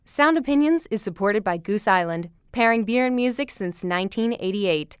Sound Opinions is supported by Goose Island, pairing beer and music since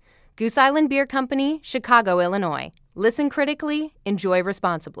 1988. Goose Island Beer Company, Chicago, Illinois. Listen critically, enjoy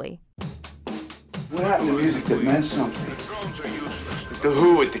responsibly. What happened to music that meant something? Like the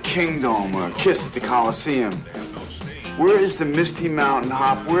Who at the Kingdom or Kiss at the Coliseum. Where is the Misty Mountain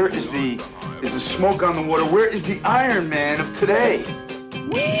Hop? Where is the Smoke on the Water? Where is the Iron Man of today?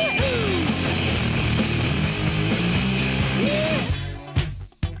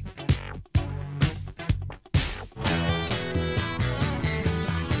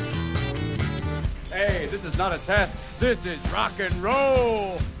 Hey, this is not a test. This is rock and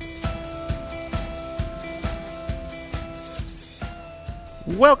roll.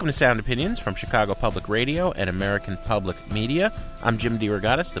 Welcome to Sound Opinions from Chicago Public Radio and American Public Media. I'm Jim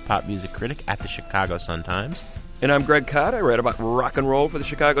DeRogatis, the pop music critic at the Chicago Sun-Times. And I'm Greg Cott. I write about rock and roll for the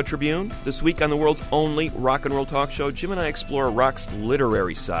Chicago Tribune. This week on the world's only rock and roll talk show, Jim and I explore rock's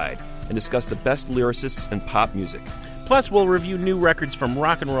literary side and discuss the best lyricists in pop music. Plus, we'll review new records from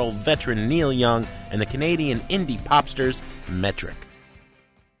rock and roll veteran Neil Young and the Canadian indie popsters Metric.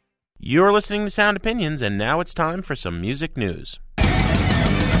 You're listening to Sound Opinions, and now it's time for some music news.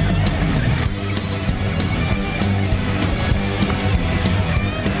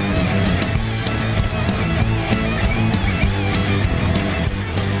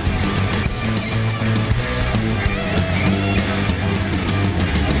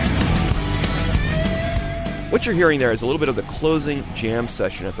 What you're hearing there is a little bit of the closing jam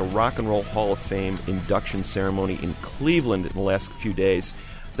session at the Rock and Roll Hall of Fame induction ceremony in Cleveland in the last few days.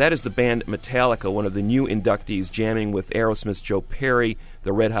 That is the band Metallica, one of the new inductees, jamming with Aerosmith's Joe Perry,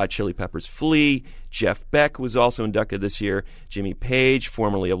 the Red Hot Chili Peppers' Flea, Jeff Beck, who was also inducted this year, Jimmy Page,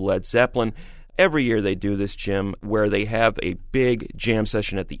 formerly of Led Zeppelin. Every year they do this, Jim, where they have a big jam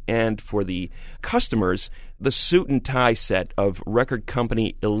session at the end for the customers, the suit and tie set of record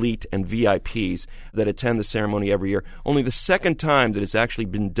company elite and VIPs that attend the ceremony every year. Only the second time that it's actually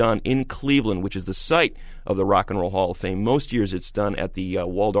been done in Cleveland, which is the site of the Rock and Roll Hall of Fame. Most years it's done at the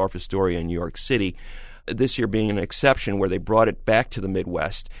Waldorf Astoria in New York City. This year being an exception where they brought it back to the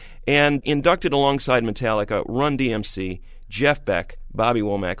Midwest. And inducted alongside Metallica, Run DMC, Jeff Beck, Bobby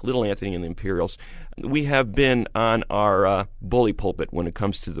Womack, Little Anthony and the Imperials. We have been on our bully pulpit when it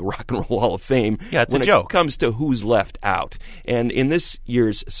comes to the Rock and Roll Hall of Fame. Yeah, it's when a joke. It comes to who's left out. And in this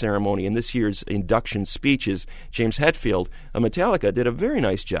year's ceremony, in this year's induction speeches, James Hetfield of Metallica did a very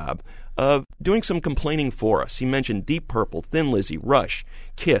nice job of doing some complaining for us. He mentioned Deep Purple, Thin Lizzy, Rush,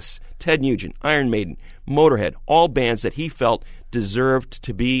 Kiss, Ted Nugent, Iron Maiden, Motorhead, all bands that he felt deserved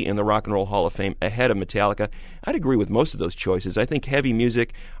to be in the Rock and Roll Hall of Fame ahead of Metallica. I'd agree with most of those choices. I think heavy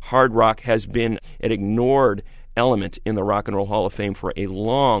music, hard rock has been an ignored element in the Rock and Roll Hall of Fame for a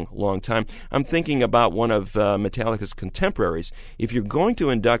long, long time. I'm thinking about one of Metallica's contemporaries. If you're going to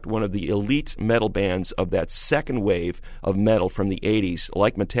induct one of the elite metal bands of that second wave of metal from the 80s,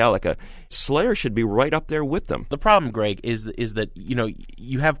 like Metallica, Slayer should be right up there with them. The problem, Greg, is that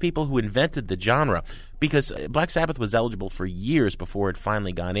you have people who invented the genre. Because Black Sabbath was eligible for years before it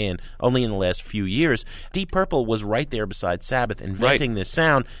finally got in, only in the last few years. Deep Purple was right there beside Sabbath inventing this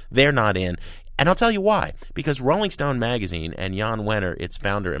sound. They're not in. And I'll tell you why. Because Rolling Stone magazine and Jan Wenner, its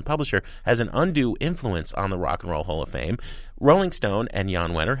founder and publisher, has an undue influence on the Rock and Roll Hall of Fame. Rolling Stone and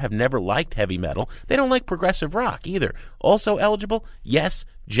Jan Wenner have never liked heavy metal. They don't like progressive rock either. Also eligible, yes,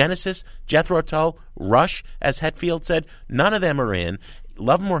 Genesis, Jethro Tull, Rush, as Hetfield said, none of them are in.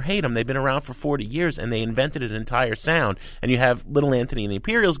 Love them or hate them, they've been around for 40 years, and they invented an entire sound. And you have Little Anthony and the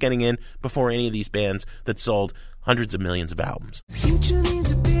Imperials getting in before any of these bands that sold hundreds of millions of albums. Future needs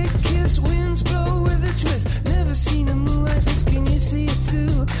a big kiss, winds blow with a twist. Never seen a moon like this, can you see it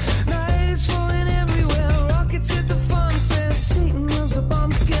too? Night is falling everywhere, rockets hit the fun fair. Satan loves a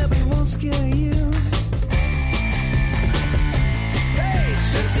bomb scare, but he won't scare you. Hey,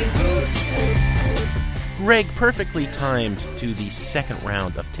 sexy boots. Greg, perfectly timed to the second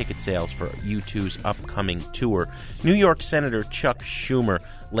round of ticket sales for U2's upcoming tour. New York Senator Chuck Schumer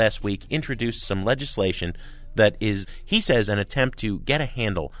last week introduced some legislation that is, he says, an attempt to get a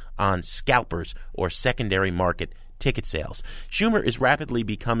handle on scalpers or secondary market ticket sales. Schumer is rapidly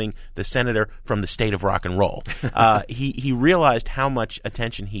becoming the senator from the state of rock and roll. He realized how much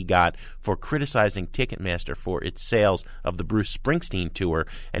attention he got for criticizing Ticketmaster for its sales of the Bruce Springsteen tour,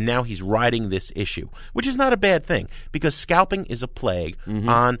 and now he's riding this issue, which is not a bad thing, because scalping is a plague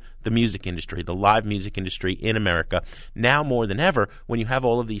on the music industry, the live music industry in America, now more than ever when you have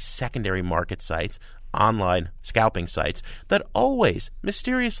all of these secondary market sites online scalping sites that always,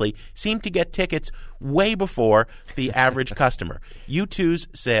 mysteriously, seem to get tickets way before the average customer. U2's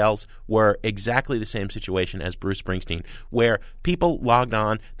sales were exactly the same situation as Bruce Springsteen, where people logged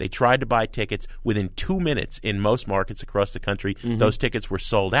on, they tried to buy tickets. Within 2 minutes in most markets across the country, those tickets were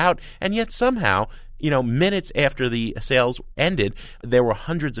sold out, and yet somehow, minutes after the sales ended, there were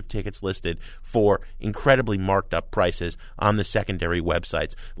hundreds of tickets listed for incredibly marked up prices on the secondary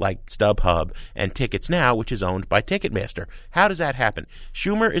websites like StubHub and Tickets Now, which is owned by Ticketmaster. How does that happen?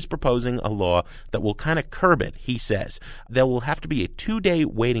 Schumer is proposing a law that will kind of curb it, he says. There will have to be a 2-day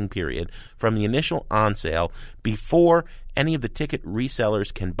waiting period from the initial on sale before any of the ticket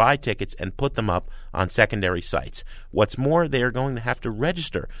resellers can buy tickets and put them up on secondary sites. What's more, they are going to have to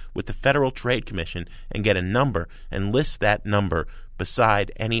register with the Federal Trade Commission and get a number and list that number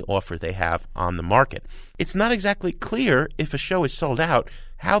beside any offer they have on the market. It's not exactly clear if a show is sold out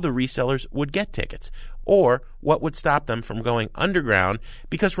how the resellers would get tickets, or what would stop them from going underground,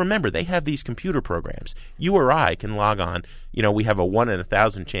 because remember, they have these computer programs. You or I can log on. We have a 1 in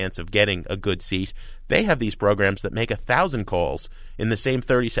 1,000 chance of getting a good seat. They have these programs that make 1,000 calls in the same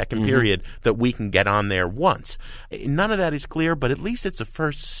 30-second period that we can get on there once. None of that is clear, but at least it's a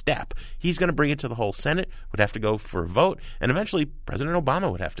first step. He's going to bring it to the whole Senate, would have to go for a vote, and eventually President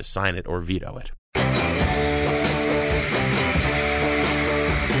Obama would have to sign it or veto it.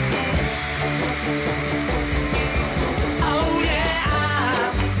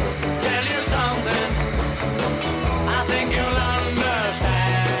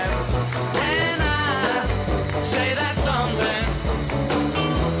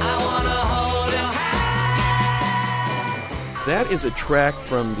 That is a track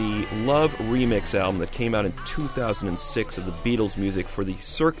from the Love remix album that came out in 2006 of the Beatles music for the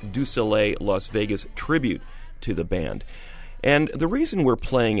Cirque du Soleil Las Vegas tribute to the band. And the reason we're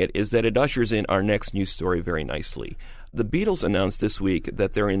playing it is that it ushers in our next news story very nicely. The Beatles announced this week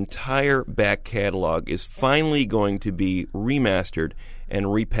that their entire back catalog is finally going to be remastered and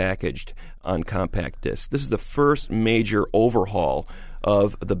repackaged on compact disc. This is the first major overhaul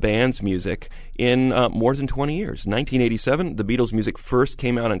of the band's music in more than 20 years. 1987, the Beatles' music first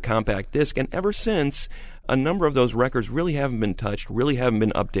came out on compact disc, and ever since, a number of those records really haven't been touched, really haven't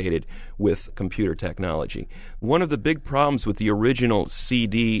been updated with computer technology. One of the big problems with the original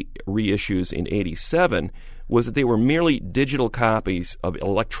CD reissues in 87 was that they were merely digital copies of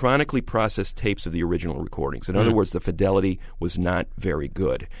electronically processed tapes of the original recordings. In other words, the fidelity was not very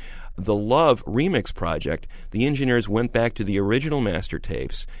good. The Love remix project, the engineers went back to the original master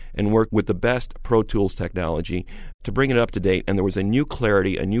tapes and worked with the best Pro Tools technology to bring it up to date, and there was a new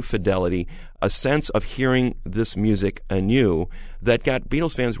clarity, a new fidelity, a sense of hearing this music anew that got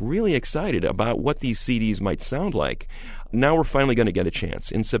Beatles fans really excited about what these CDs might sound like. Now we're finally going to get a chance.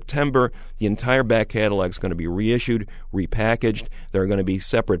 In September, the entire back catalog is going to be reissued, repackaged. There are going to be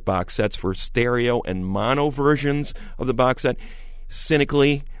separate box sets for stereo and mono versions of the box set.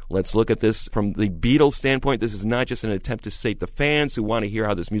 Cynically, let's look at this from the Beatles standpoint. This is not just an attempt to sate the fans who want to hear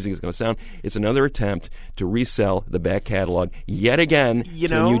how this music is going to sound. It's another attempt to resell the back catalog yet again to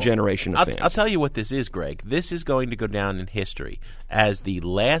a new generation of fans. I'll tell you what this is, Greg. This is going to go down in history as the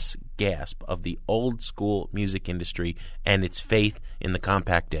last gasp of the old school music industry and its faith in the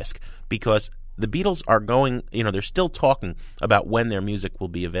compact disc, because the Beatles are going, they're still talking about when their music will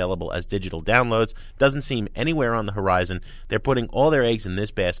be available as digital downloads. Doesn't seem anywhere on the horizon. They're putting all their eggs in this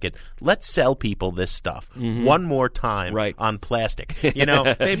basket. Let's sell people this stuff one more time on plastic.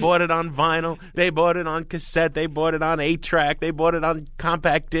 They bought it on vinyl. They bought it on cassette. They bought it on 8-track. They bought it on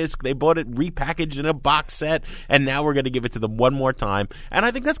compact disc. They bought it repackaged in a box set. And now we're going to give it to them one more time. And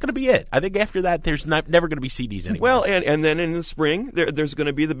I think that's going to be it. I think after that, there's never going to be CDs anymore. Well, and then in the spring, there's going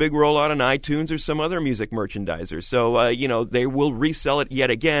to be the big rollout on iTunes or some other music merchandiser. So, they will resell it yet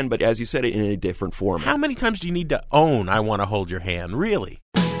again, but as you said, in a different format. How many times do you need to own I Want to Hold Your Hand, really?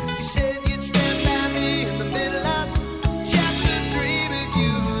 You said you'd stand by me in the middle of chapter 3, but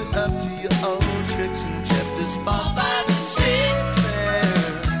you were up to your old tricks in chapters 4, 5, and 6.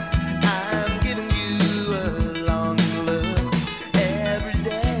 I'm giving you a long look every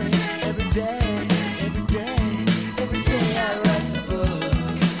day, every day, every day, every day I write the book.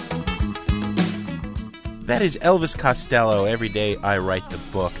 That is Elvis Costello, Every Day I Write the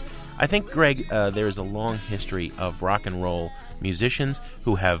Book. I think, Greg, there's a long history of rock and roll musicians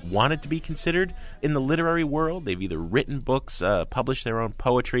who have wanted to be considered in the literary world. They've either written books, published their own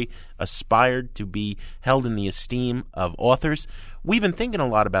poetry, aspired to be held in the esteem of authors. we've been thinking a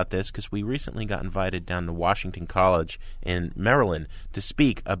lot about this because we recently got invited down to Washington College in Maryland to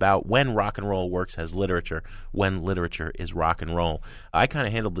speak about when rock and roll works as literature, when literature is rock and roll. I kind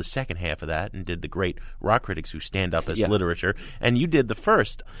of handled the second half of that and did the great rock critics who stand up as literature, and you did the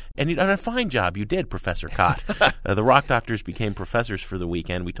first. And you did a fine job. You did, Professor Cott. The rock doctors became professors for the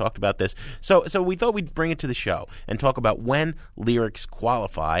weekend. We talked about this. So we thought we'd bring it to the show and talk about when lyrics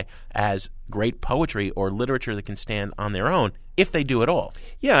qualify as great poetry or literature that can stand on their own, if they do at all.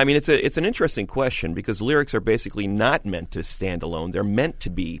 Yeah, I mean, it's an interesting question because lyrics are basically not meant to stand alone. They're meant to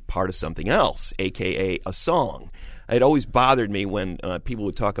be part of something else, a.k.a. a song. It always bothered me when people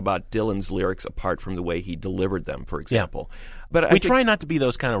would talk about Dylan's lyrics apart from the way he delivered them, for example. Yeah. But we try not to be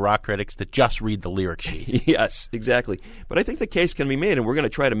those kind of rock critics that just read the lyric sheet. Yes, exactly. But I think the case can be made, and we're going to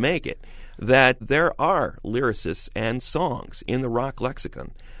try to make it, that there are lyricists and songs in the rock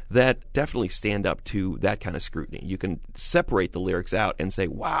lexicon that definitely stand up to that kind of scrutiny. You can separate the lyrics out and say,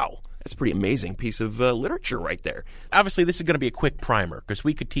 wow, that's a pretty amazing piece of literature right there. Obviously, this is going to be a quick primer because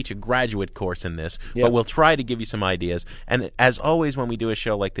we could teach a graduate course in this, but we'll try to give you some ideas. And as always, when we do a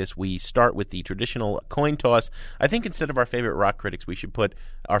show like this, we start with the traditional coin toss. I think instead of our favorite rock critics, we should put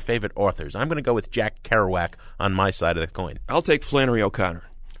our favorite authors. I'm going to go with Jack Kerouac on my side of the coin. I'll take Flannery O'Connor.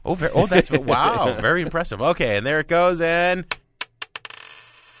 Oh, that's wow, very impressive. Okay, and there it goes, and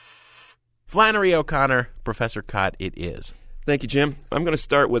Flannery O'Connor, Professor Cott, it is. Thank you, Jim. I'm going to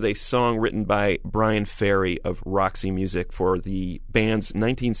start with a song written by Brian Ferry of Roxy Music for the band's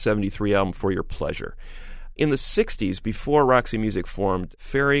 1973 album For Your Pleasure. In the 60s, before Roxy Music formed,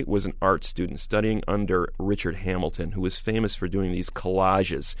 Ferry was an art student studying under Richard Hamilton, who was famous for doing these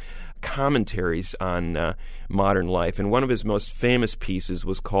collages, commentaries on modern life. And one of his most famous pieces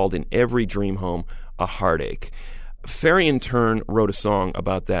was called In Every Dream Home, A Heartache. Ferry, in turn, wrote a song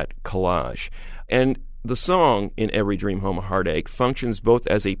about that collage. And the song, In Every Dream Home, A Heartache, functions both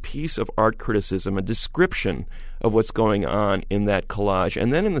as a piece of art criticism, a description of what's going on in that collage,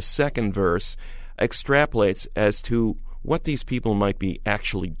 and then in the second verse extrapolates as to what these people might be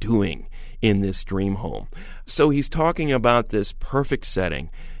actually doing in this dream home. So he's talking about this perfect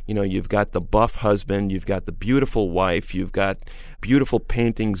setting. You know, you've got the buff husband, you've got the beautiful wife, you've got beautiful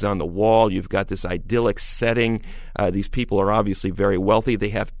paintings on the wall, you've got this idyllic setting. These people are obviously very wealthy. They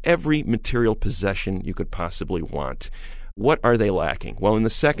have every material possession you could possibly want. What are they lacking? Well, in the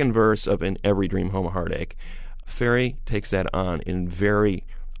second verse of In Every Dream Home, A Heartache, Ferry takes that on in very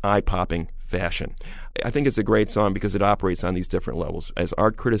eye-popping fashion. I think it's a great song because it operates on these different levels, as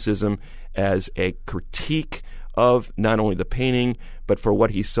art criticism, as a critique of not only the painting, but for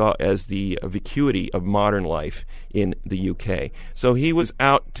what he saw as the vacuity of modern life in the UK. So he was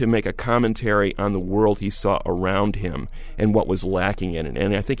out to make a commentary on the world he saw around him and what was lacking in it.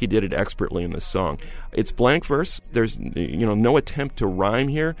 And I think he did it expertly in this song. It's blank verse. There's no attempt to rhyme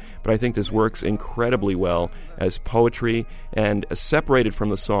here, but I think this works incredibly well as poetry, and separated from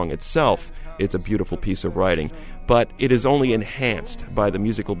the song itself, it's a beautiful piece of writing. But it is only enhanced by the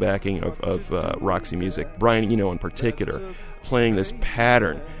musical backing of Roxy Music. Brian Eno in particular, playing this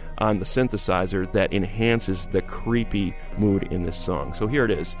pattern on the synthesizer that enhances the creepy mood in this song. So here it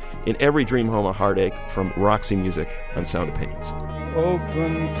is, In Every Dream Home, A Heartache, from Roxy Music on Sound Opinions.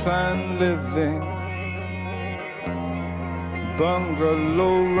 Open plan living,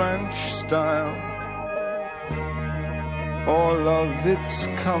 bungalow ranch style, all of its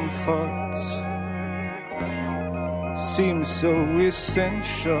comforts seem so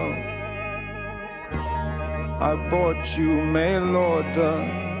essential. I bought you mail order,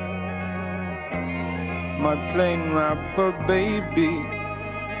 my plain wrapper baby.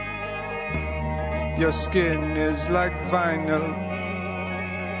 Your skin is like vinyl,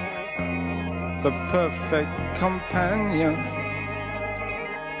 the perfect companion.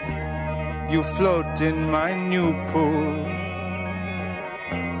 You float in my new pool,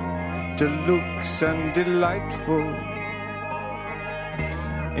 deluxe and delightful,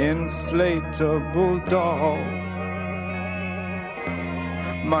 inflatable doll.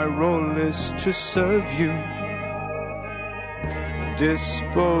 My role is to serve you,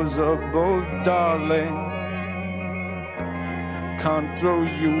 disposable darling. Can't throw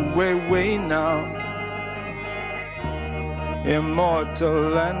you away now,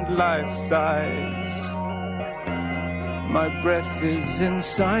 immortal and life-size. My breath is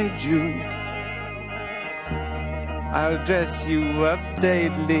inside you, I'll dress you up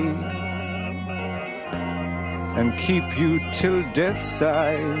daily and keep you till death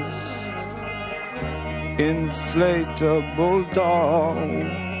size. Inflatable doll,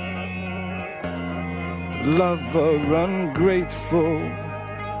 lover ungrateful,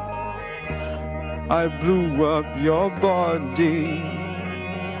 I blew up your body.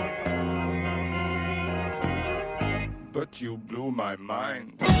 But you blew my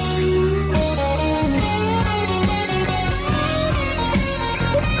mind.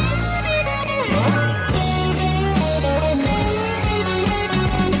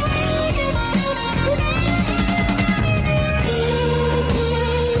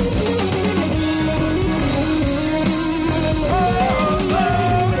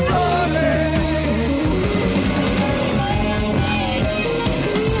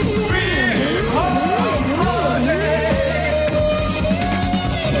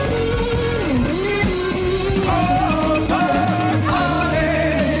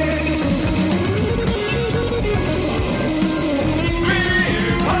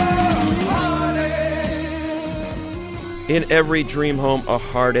 In every dream home, a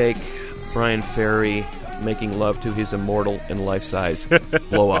heartache. Brian Ferry making love to his immortal and life-size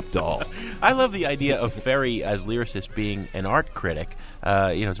blow-up doll. I love the idea of Ferry as lyricist being an art critic.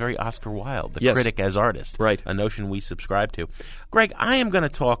 It's very Oscar Wilde, the critic as artist. Right. A notion we subscribe to. Greg, I am going to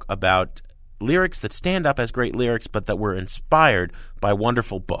talk about lyrics that stand up as great lyrics, but that were inspired by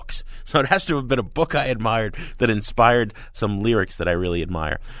wonderful books. So it has to have been a book I admired that inspired some lyrics that I really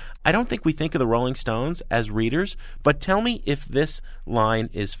admire. I don't think we think of the Rolling Stones as readers, but tell me if this line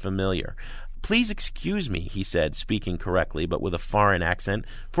is familiar. Please excuse me, he said, speaking correctly but with a foreign accent,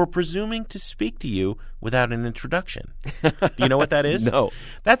 for presuming to speak to you without an introduction. Do you know what that is? No.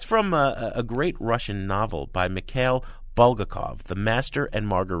 That's from a great Russian novel by Mikhail Bulgakov, The Master and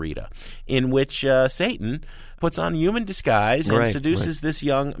Margarita, in which Satan puts on human disguise and seduces this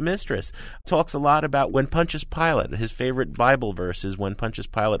young mistress. Talks a lot about when Pontius Pilate, his favorite Bible verse is when Pontius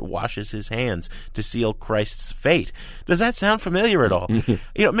Pilate washes his hands to seal Christ's fate. Does that sound familiar at all?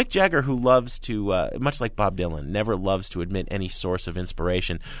 Mick Jagger, who loves to, much like Bob Dylan, never loves to admit any source of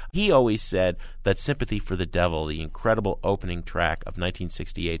inspiration, he always said that Sympathy for the Devil, the incredible opening track of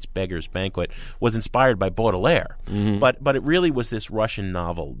 1968's Beggar's Banquet, was inspired by Baudelaire. But it really was this Russian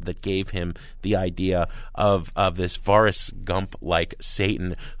novel that gave him the idea of this Forrest Gump-like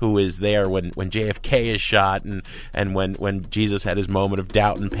Satan who is there when JFK is shot and when Jesus had his moment of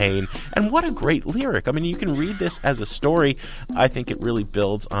doubt and pain. And what a great lyric. I mean, you can read this as a story. I think it really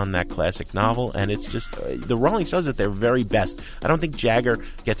builds on that classic novel, and it's just the Rolling Stones at their very best. I don't think Jagger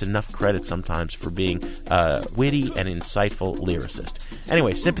gets enough credit sometimes for being a witty and insightful lyricist.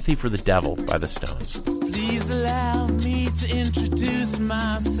 Anyway, Sympathy for the Devil by the Stones. Please allow me to introduce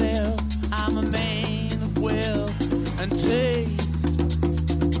myself. I'm a man of wealth and taste.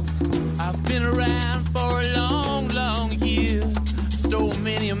 I've been around for a long, long year. Stole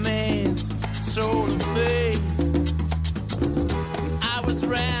many a man's soul of faith. I was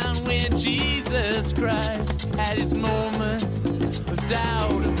around when Jesus Christ had his moment of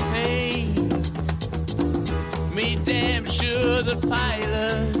doubt and pain. Made damn sure the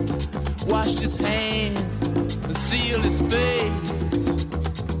Pilate washed his hands and sealed his face.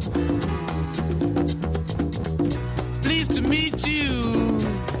 Pleased to meet you.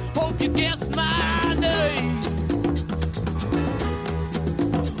 Hope you guessed my name.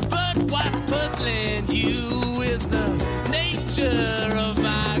 But what's puzzling you is the nature of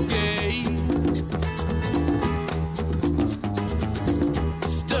my game.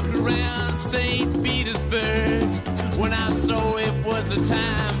 Stuck around St. Petersburg when I saw it was a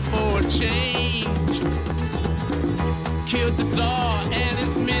time for change. Killed the Tsar and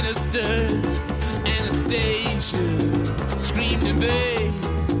his ministers. Anastasia screamed in vain.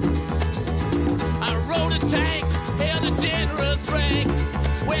 I rode a tank, held a generous rank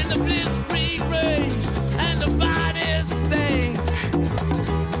when the blitzkrieg raged and the bodies stank.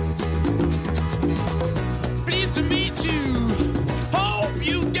 Pleased to meet you. Hope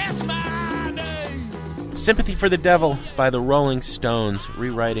you guess my name. Sympathy for the Devil by the Rolling Stones,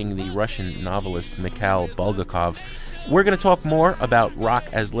 rewriting the Russian novelist Mikhail Bulgakov. We're going to talk more about rock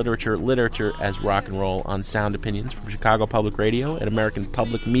as literature, literature as rock and roll on Sound Opinions from Chicago Public Radio and American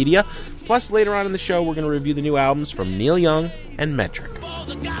Public Media. Plus, later on in the show, we're going to review the new albums from Neil Young and Metric. I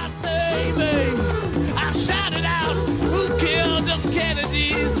shouted out, who killed the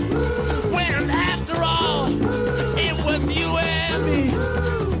Kennedys? When after all, it was you and me.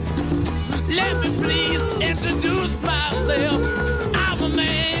 Let me please introduce myself. I'm a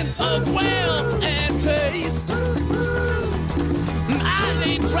man of wealth and taste. I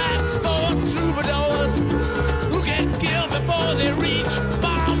lay traps for troubadours who get killed before they reach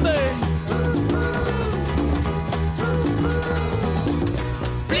Bombay.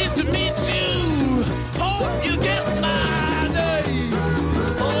 Pleased to meet you. Hope you get my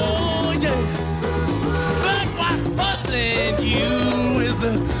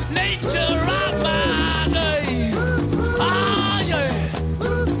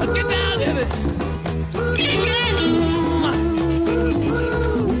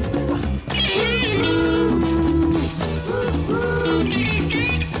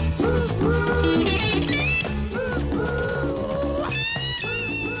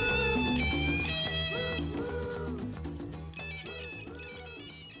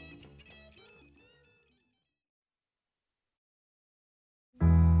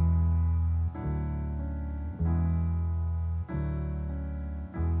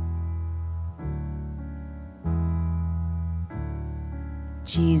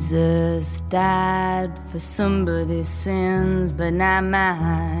Jesus died for somebody's sins, but not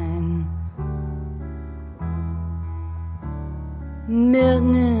mine.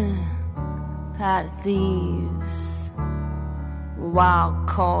 Milton, pot of thieves, wild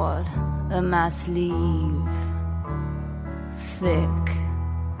cord of my sleeve, thick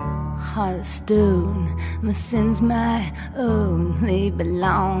heart of stone, my sins my own, they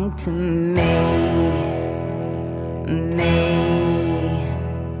belong to me.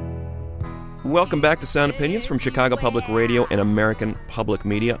 Welcome back to Sound Opinions from Chicago Public Radio and American Public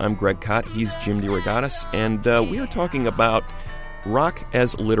Media. I'm Greg Kot, he's Jim DeRogatis, and we are talking about rock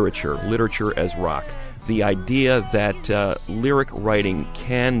as literature, literature as rock. The idea that lyric writing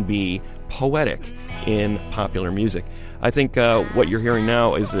can be poetic in popular music. I think what you're hearing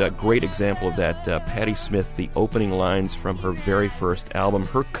now is a great example of that. Patti Smith, the opening lines from her very first album,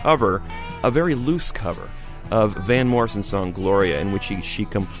 her cover, a very loose cover of Van Morrison's song Gloria, in which she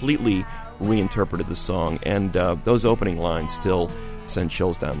completely reinterpreted the song, and those opening lines still send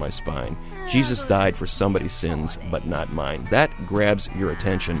chills down my spine. Jesus died for somebody's sins, but not mine. That grabs your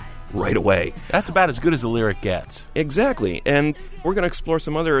attention right away. That's about as good as the lyric gets. Exactly, and we're going to explore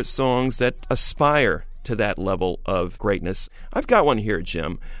some other songs that aspire to that level of greatness. I've got one here,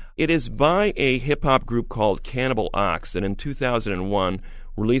 Jim. It is by a hip-hop group called Cannibal Ox that in 2001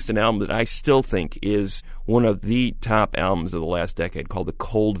 released an album that I still think is one of the top albums of the last decade, called The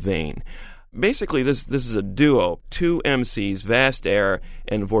Cold Vein. Basically, this is a duo, two MCs, Vast Air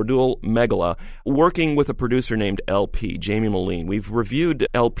and Vordul Megala, working with a producer named LP, Jamie Moline. We've reviewed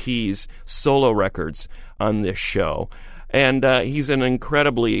LP's solo records on this show, and he's an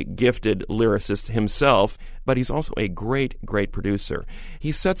incredibly gifted lyricist himself, but he's also a great, great producer.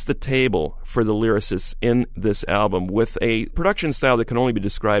 He sets the table for the lyricists in this album with a production style that can only be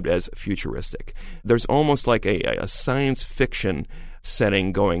described as futuristic. There's almost like a science fiction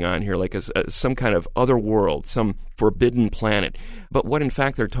setting going on here, like some kind of other world, some forbidden planet. But what in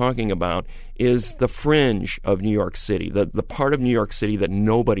fact they're talking about is the fringe of New York City, the part of New York City that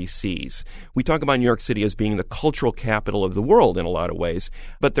nobody sees. We talk about New York City as being the cultural capital of the world in a lot of ways,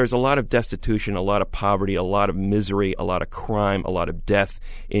 but there's a lot of destitution, a lot of poverty, a lot of misery, a lot of crime, a lot of death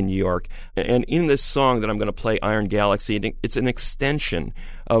in New York. And in this song that I'm going to play, Iron Galaxy, it's an extension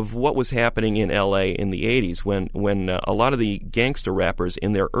of what was happening in L.A. in the 80s when a lot of the gangster rappers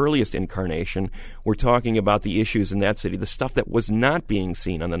in their earliest incarnation were talking about the issues in that city, the stuff that was not being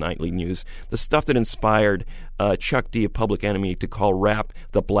seen on the nightly news, the stuff that inspired Chuck D of Public Enemy to call rap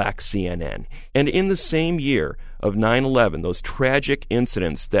the Black CNN. And in the same year of 9/11, those tragic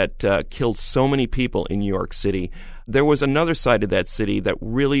incidents that killed so many people in New York City, there was another side of that city that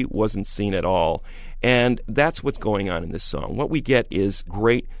really wasn't seen at all. And that's what's going on in this song. What we get is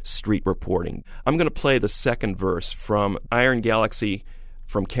great street reporting. I'm going to play the second verse from Iron Galaxy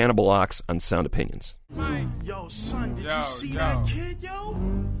from Cannibal Ox on Sound Opinions. Yo, son, did you see that kid, yo?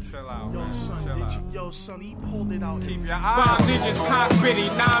 Chill out, Yo, son, yo, son, he pulled it out. Keep your eyes. 5 digits, cock bitty,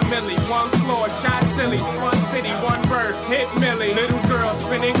 9 milli, 1 floor, shot silly, 1 city, 1 verse, hit milli. Little girl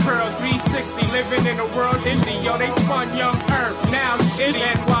spinning curls, 360, living in a world indie. Yo, they spun young earth, now shitty.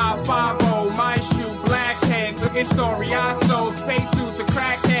 NY50, my shoe, black hand, took in story, I sold spacesuit to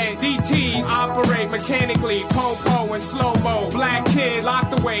crackhead. DTs operate mechanically, po-po and slow-mo. Black kid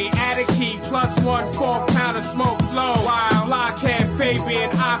locked away, add a key, plus 1/4 pound of smoke flow. While blockhead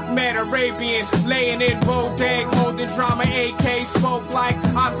Fabian, Ahmed Arabian, laying in Bodeg, holding drama AK, spoke like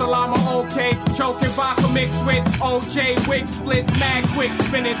Assalamu okay, choking vodka mixed with OJ, wig splits, mad quick,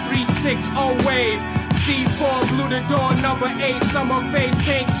 spinning 360 wave. C4 blew the door, number 8, summer face,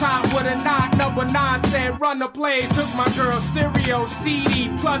 tank top with a knot, number 9 said run the plays, took my girl stereo, CD,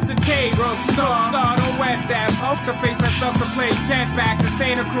 plus the tape, star, don't wet that, off the face, let's up the play, jetpack to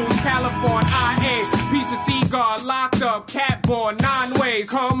Santa Cruz, California, IA, piece of cigar, locked up, cat born, 9 ways,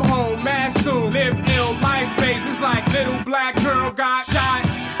 come home, mad soon, live ill, life phase, it's like little black girl got shot,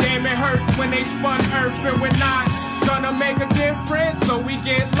 damn it hurts when they spun earth and we're not gonna make a difference, so we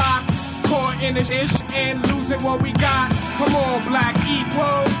get locked. Caught in the ish and losing what we got. Come on, black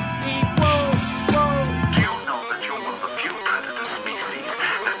equal. You know that you're one of the few predator species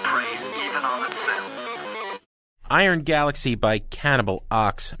that preys even on itself. Iron Galaxy by Cannibal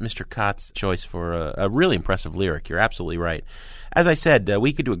Ox, Mr. Kott's choice for a really impressive lyric. You're absolutely right. As I said,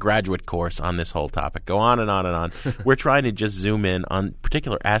 we could do a graduate course on this whole topic, go on and on and on. We're trying to just zoom in on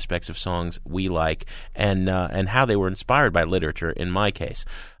particular aspects of songs we like and how they were inspired by literature, in my case.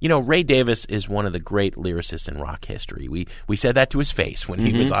 You know, Ray Davis is one of the great lyricists in rock history. We said that to his face when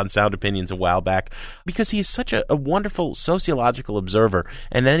he was on Sound Opinions a while back, because he is such a wonderful sociological observer,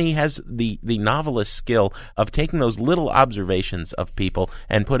 and then he has the novelist skill of taking those little observations of people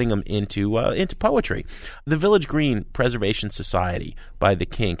and putting them into poetry. The Village Green Preservation Society by the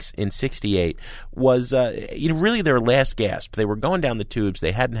Kinks in '68 was really their last gasp. They were going down the tubes.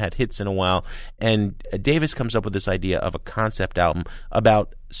 They hadn't had hits in a while, and Davis comes up with this idea of a concept album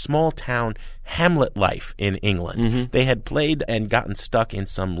about small-town hamlet life in England. They had played and gotten stuck in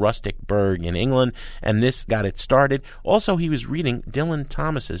some rustic burg in England, and this got it started. Also, he was reading Dylan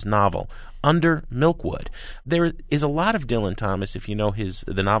Thomas's novel, Under Milkwood. There is a lot of Dylan Thomas, if you know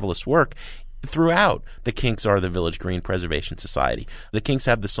the novelist's work, throughout the Kinks are the Village Green Preservation Society. The Kinks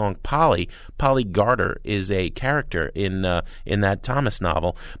have the song Polly. Polly Garter is a character in that Thomas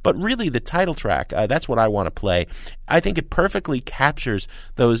novel. But really, the title track, that's what I want to play. I think it perfectly captures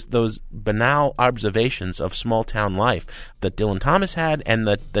those banal observations of small-town life that Dylan Thomas had and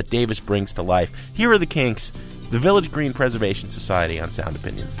that Davis brings to life. Here are the Kinks, the Village Green Preservation Society on Sound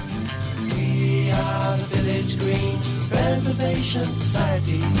Opinions. We are the Village Green Preservation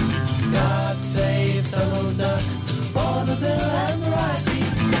Society. God save Donald Duck, vaudeville and variety.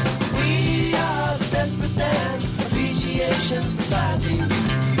 We are the Desperate Dan Appreciation Society.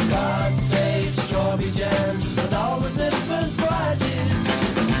 God save strawberry jam and all the different varieties.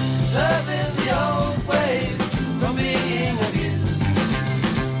 Serving the old ways from being abused.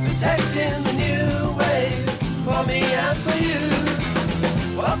 Protecting the new ways for me and for you.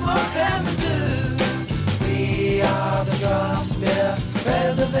 What more can we do? We are the Draft Beer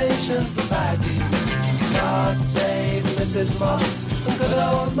Preservation Society. God save Mrs. Moss and good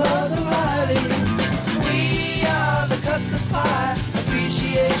old Mother Riley. We are the Custard Pie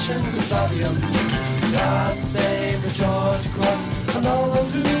Appreciation Consortium. God save the George Cross and all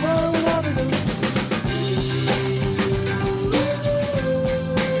those who are loving them.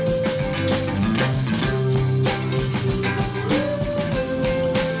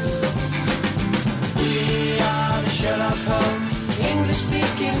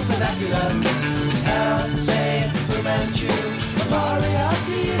 English-speaking vernacular. God save Fu Manchu,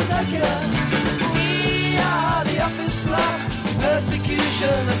 Moriarty and Dracula. We are the office block,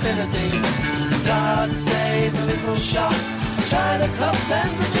 persecution affinity. God save the little shops, China cups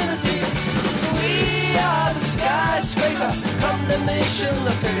and virginity. We are the skyscraper, condemnation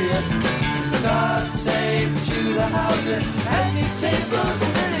affiliates. God save the Tudor houses, antique tables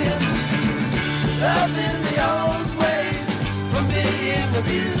and billions. Loving the old ways from being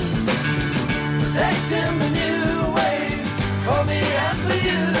abused, protecting the new ways for me and for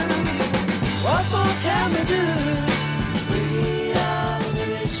you. What more can we do? We are the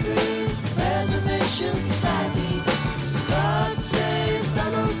Village Green Preservation Society. God save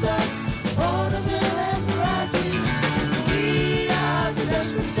Donald Duck, vaudeville and variety. We are the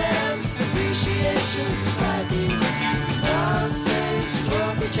Desperate Dan Appreciation Society. God save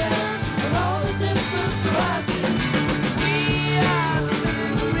strawberry jam and all the different varieties.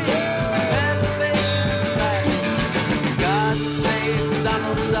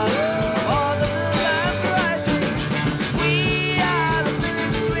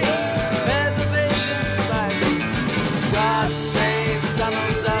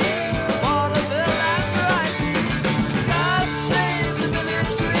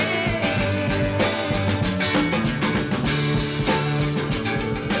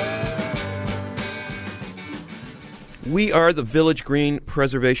 We are the Village Green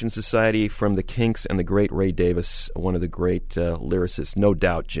Preservation Society from the Kinks and the great Ray Davis, one of the great lyricists, no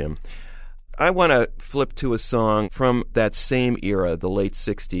doubt, Jim. I want to flip to a song from that same era, the late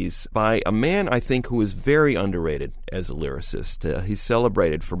 60s, by a man I think who is very underrated as a lyricist. He's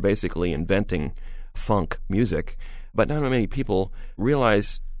celebrated for basically inventing funk music, but not many people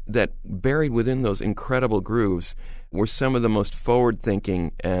realize that buried within those incredible grooves were some of the most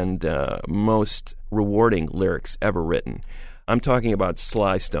forward-thinking and most rewarding lyrics ever written. I'm talking about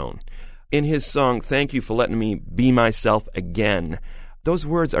Sly Stone. In his song, Thank You for Letting Me Be Myself Again, those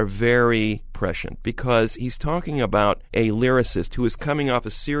words are very prescient because he's talking about a lyricist who is coming off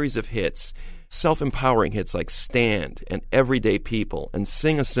a series of hits, self-empowering hits like Stand and Everyday People and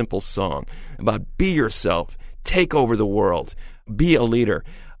Sing a Simple Song about be yourself, take over the world, be a leader.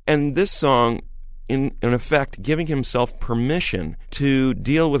 And this song, in effect, giving himself permission to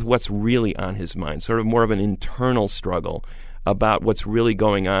deal with what's really on his mind, sort of more of an internal struggle about what's really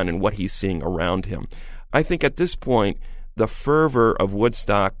going on and what he's seeing around him. I think at this point, the fervor of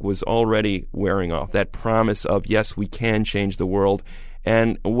Woodstock was already wearing off. That promise of, yes, we can change the world.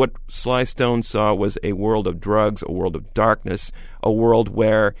 And what Sly Stone saw was a world of drugs, a world of darkness, a world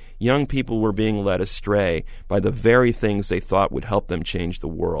where young people were being led astray by the very things they thought would help them change the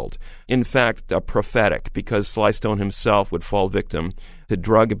world. In fact, prophetic, because Sly Stone himself would fall victim to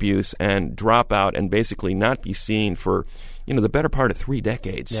drug abuse and drop out and basically not be seen for, the better part of 3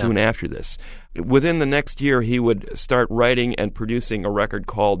 decades soon after this. Within the next year, he would start writing and producing a record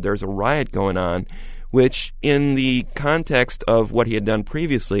called There's a Riot Going On, which, in the context of what he had done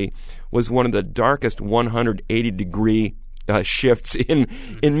previously, was one of the darkest 180-degree shifts in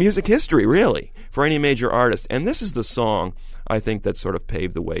music history, really, for any major artist. And this is the song, I think, that sort of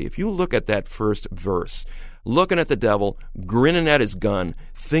paved the way. If you look at that first verse, looking at the devil, grinning at his gun,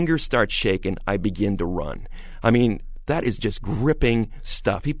 fingers start shaking, I begin to run. I mean, that is just gripping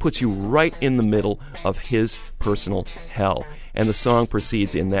stuff. He puts you right in the middle of his personal hell. And the song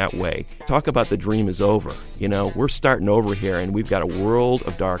proceeds in that way. Talk about the dream is over. We're starting over here, and we've got a world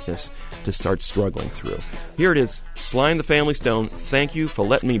of darkness to start struggling through. Here it is, Sly and the Family Stone. Thank you for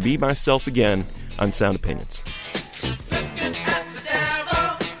letting me be myself again on Sound Opinions.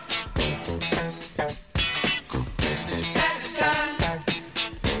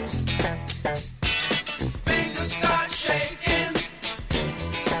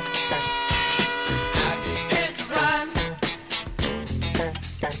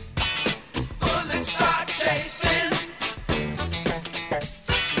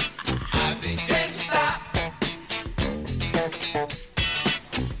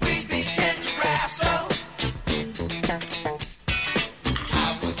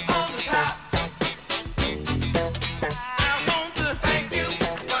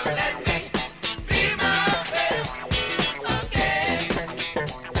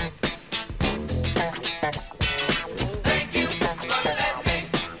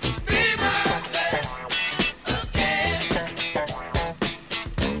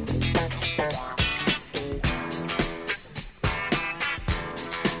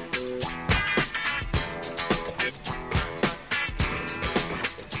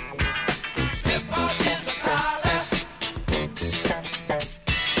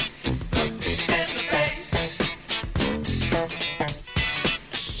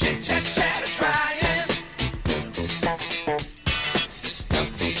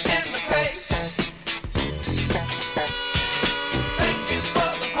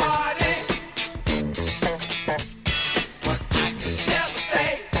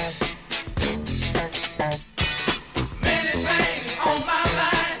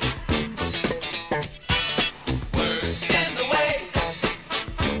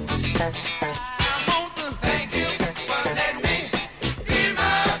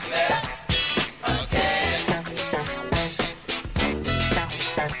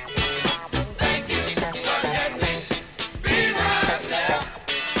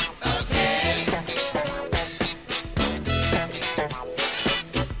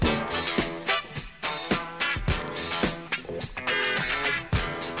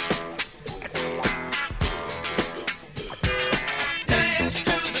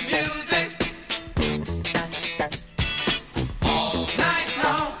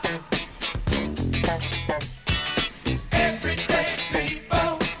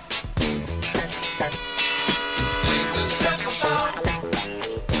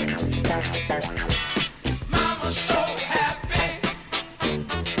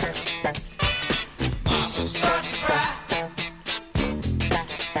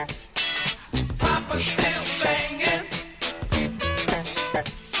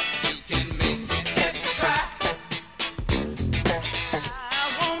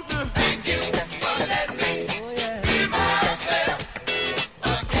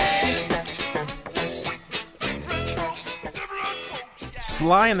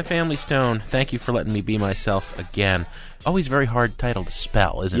 Sly and the Family Stone, thank you for letting me be myself again. Always very hard title to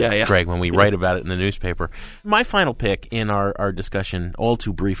spell, isn't it, Greg, when we write about it in the newspaper. My final pick in our discussion, all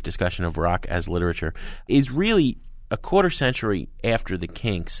too brief discussion of rock as literature, is really a quarter century after the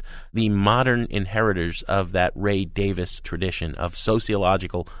Kinks, the modern inheritors of that Ray Davis tradition of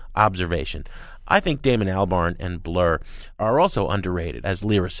sociological observation. I think Damon Albarn and Blur are also underrated as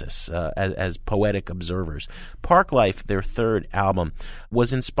lyricists, as poetic observers. Parklife, their third album,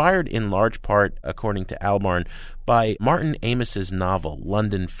 was inspired in large part, according to Albarn, by Martin Amos's novel,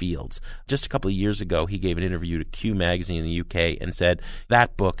 London Fields. Just a couple of years ago, he gave an interview to Q magazine in the UK and said,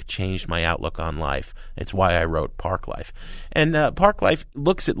 that book changed my outlook on life. It's why I wrote Parklife. And Parklife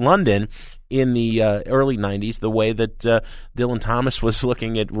looks at London in the early 90s, the way that Dylan Thomas was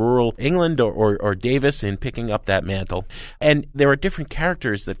looking at rural England or Davis in picking up that mantle. And there are different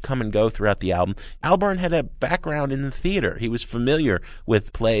characters that come and go throughout the album. Albarn had a background in the theater. He was familiar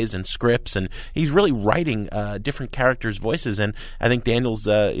with plays and scripts, and he's really writing different characters' voices. And I think Daniel's,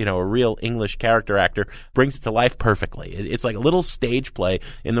 a real English character actor, brings it to life perfectly. It's like a little stage play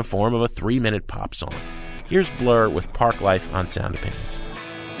in the form of a 3-minute pop song. Here's Blur with Park Life on Sound Opinions.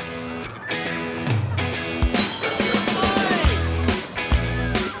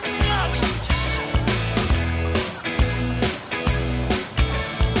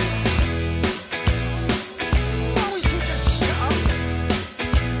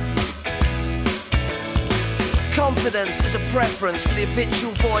 Confidence is a preference for the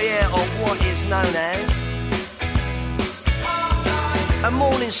habitual voyeur of what is known as. A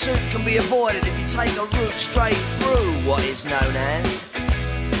morning suit can be avoided if you take a route straight through what is known as.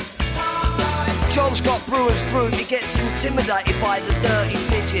 John's got brewer's fruit, he gets intimidated by the dirty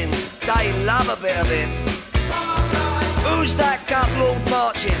pigeons. They love a bit of it. Who's that gut lord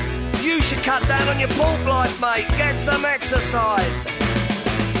marching? You should cut down on your pork life, mate. Get some exercise.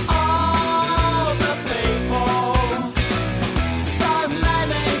 All the people, so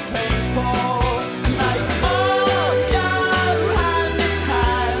many people, and they all go hand in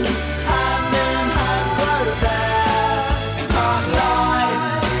hand through their park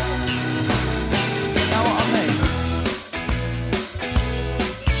life. Know what I mean?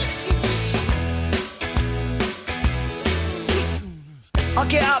 I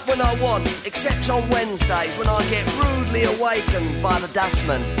get up when I want, except on Wednesdays when I get rudely awakened by the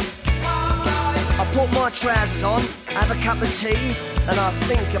dustman. I put my trousers on, have a cup of tea, and I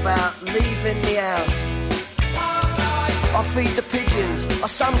think about leaving the house. I feed the pigeons, I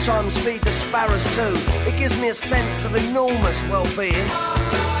sometimes feed the sparrows too. It gives me a sense of enormous well-being.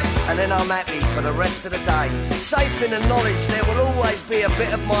 And then I'm happy for the rest of the day, safe in the knowledge there will always be a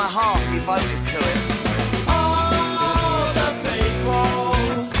bit of my heart devoted to it. All the people,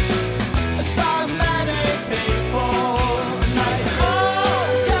 so many people, and they all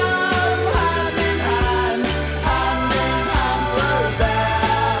go hand in hand through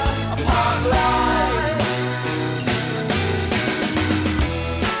their park life.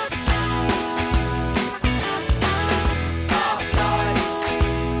 Park life.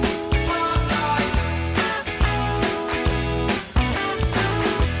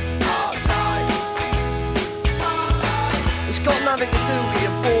 Park life. It's got nothing to do with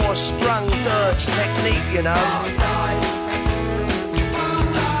your four-sprung dirge technique, you know.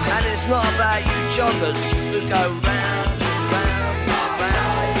 And it's not about you joggers who go round, round, round, round.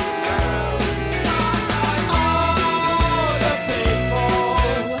 All the people,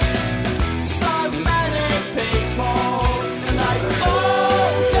 so many people, and they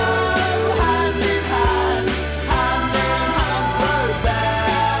all go hand in hand through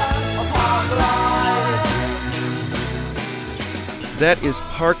their park life. That is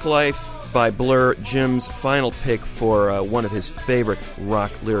Park Life by Blur, Jim's final pick for one of his favorite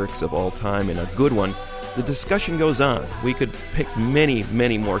rock lyrics of all time, and a good one. The discussion goes on. We could pick many,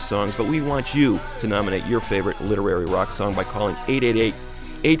 many more songs, but we want you to nominate your favorite literary rock song by calling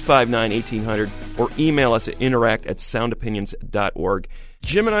 888-859-1800 or email us at interact@soundopinions.org.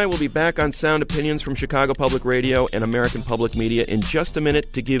 Jim and I will be back on Sound Opinions from Chicago Public Radio and American Public Media in just a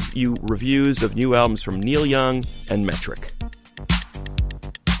minute to give you reviews of new albums from Neil Young and Metric.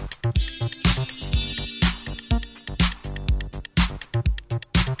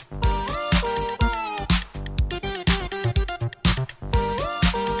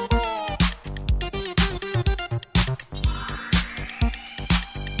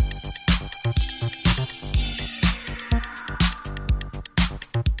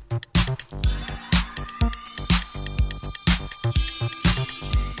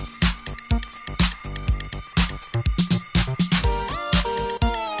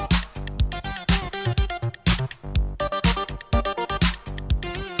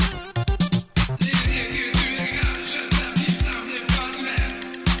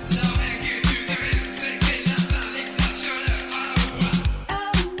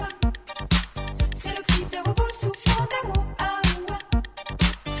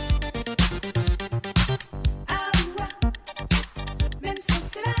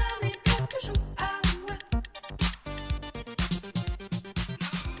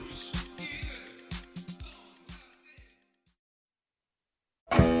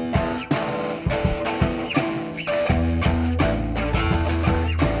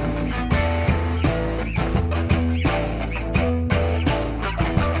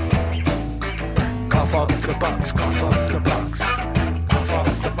 Cough up the box, cough up the box. Cough up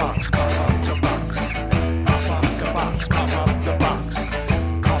the box, cough up the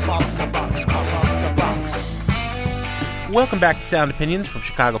Welcome back to Sound Opinions from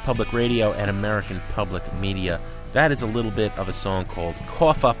Chicago Public Radio and American Public Media. That is a little bit of a song called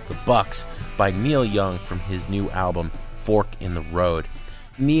Cough Up the Bucks by Neil Young from his new album, Fork in the Road.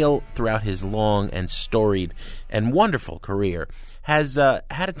 Neil, throughout his long and storied and wonderful career, has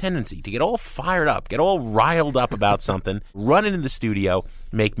had a tendency to get all fired up, get all riled up about something, run into the studio,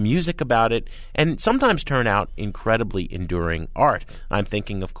 make music about it, and sometimes turn out incredibly enduring art. I'm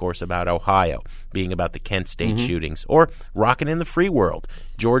thinking, of course, about Ohio, being about the Kent State shootings, or Rockin' in the Free World.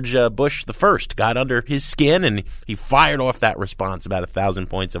 George Bush the First got under his skin, and he fired off that response about 1,000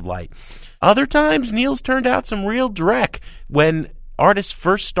 points of light. Other times, Neil's turned out some real dreck when artists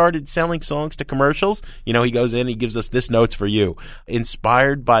first started selling songs to commercials. You know, he goes in, he gives us this note's for you.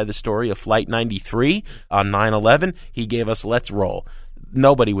 Inspired by the story of Flight 93 on 9/11, he gave us Let's Roll.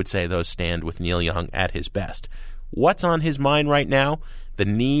 Nobody would say those stand with Neil Young at his best. What's on his mind right now? The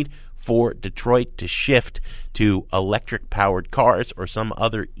need for Detroit to shift to electric-powered cars or some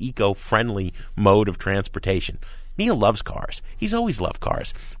other eco-friendly mode of transportation. Neil loves cars. He's always loved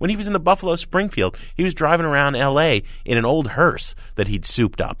cars. When he was in the Buffalo Springfield, he was driving around L.A. in an old hearse that he'd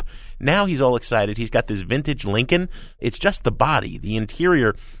souped up. Now he's all excited. He's got this vintage Lincoln. It's just the body. The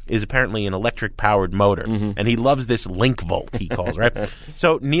interior is apparently an electric-powered motor, and he loves this Link Volt, he calls, right?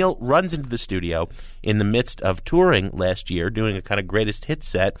 So Neil runs into the studio in the midst of touring last year, doing a kind of greatest hit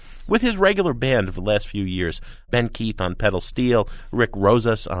set with his regular band of the last few years. Ben Keith on pedal steel, Rick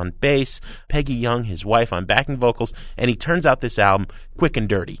Rosas on bass, Peggy Young, his wife, on backing vocals, and he turns out this album, Quick and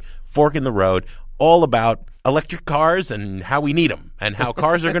Dirty, Fork in the Road, all about electric cars and how we need them, and how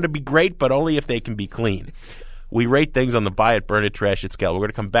cars are going to be great, but only if they can be clean. We rate things on the buy it, burn it, trash it scale. We're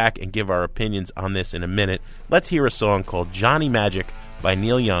going to come back and give our opinions on this in a minute. Let's hear a song called Johnny Magic by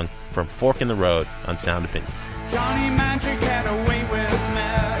Neil Young from Fork in the Road on Sound Opinions. Johnny Magic had a way with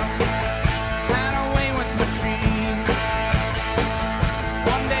metal, had a way with machine.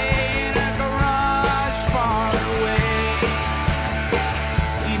 One day in a garage far away,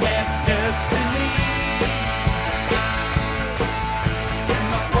 he met destiny in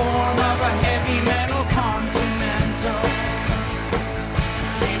the form of a heavy metal Continental.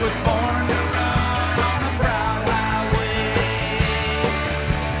 She was born to run on the proud highway.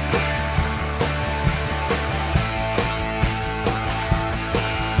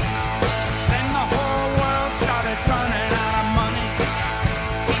 Then the whole world started running out of money,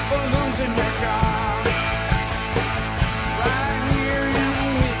 people losing their jobs. Right here in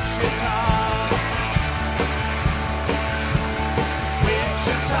Wichita,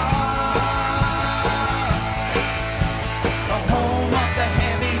 the home of the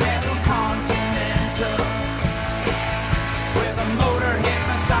heavy metal Continental, where the motorhead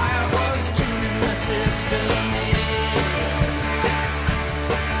messiah was tuning the system.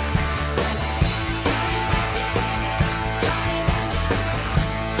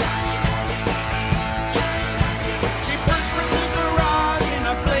 She burst from the garage in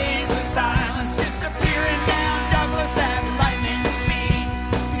a blaze of silence, disappearing down Douglas at lightning speed,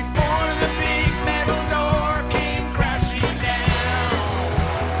 before the big metal door came crashing down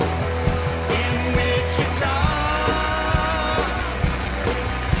in Wichita,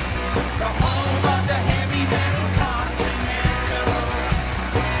 the home of the heavy metal Continental,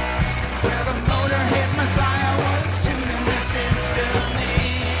 where the motorhead messiah was tuning the system.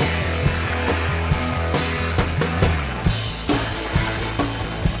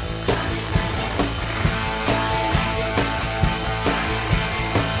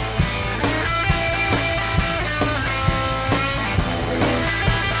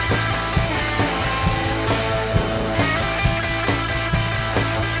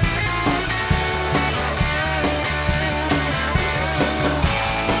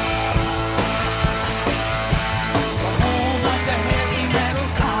 Home of the heavy metal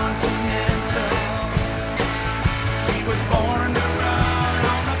Continental, she was born to run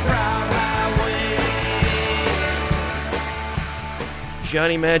on the proud highway.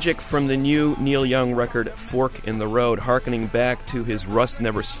 Johnny Magic from the new Neil Young record, Fork in the Road, hearkening back to his Rust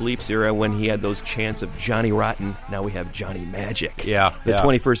Never Sleeps era when he had those chants of Johnny Rotten. Now we have Johnny Magic. Yeah, The yeah.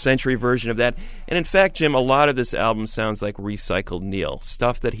 21st century version of that. And in fact, Jim, a lot of this album sounds like recycled Neil.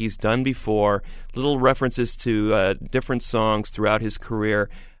 Stuff that he's done before, little references to different songs throughout his career,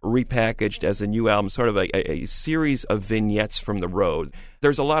 repackaged as a new album, sort of a series of vignettes from the road.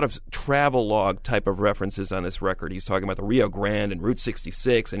 There's a lot of travel log type of references on this record. He's talking about the Rio Grande and Route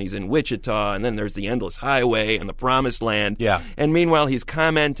 66, and he's in Wichita, and then there's the Endless Highway and the Promised Land. Yeah. And meanwhile, he's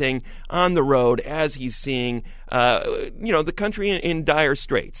commenting on the road as he's seeing, the country in dire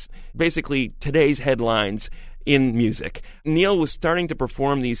straits. Basically, today's headlines in music. Neil was starting to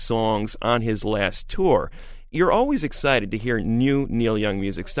perform these songs on his last tour. you're always excited to hear new Neil Young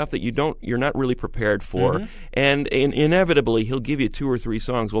music, stuff that you're not really prepared for, and inevitably he'll give you 2 or 3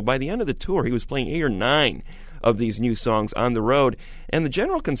 songs. Well, by the end of the tour, he was playing 8 or 9 of these new songs on the road, and the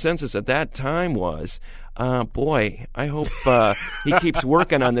general consensus at that time was, boy, I hope he keeps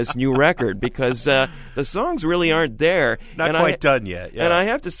working on this new record, because the songs really aren't there. Not quite done yet. Yeah. And I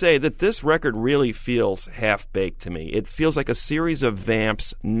have to say that this record really feels half-baked to me. It feels like a series of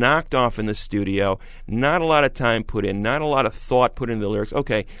vamps knocked off in the studio, not a lot of time put in, not a lot of thought put into the lyrics.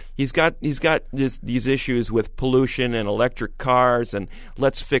 Okay, he's got these issues with pollution and electric cars and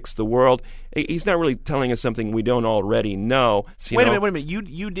let's fix the world. He's not really telling us something we don't already know. Wait a minute.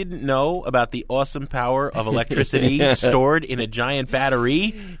 You didn't know about the awesome power of electricity stored in a giant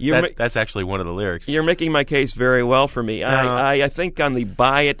battery? That's actually one of the lyrics. You're making my case very well for me. I think on the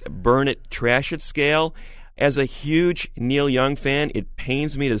buy it, burn it, trash it scale, as a huge Neil Young fan, it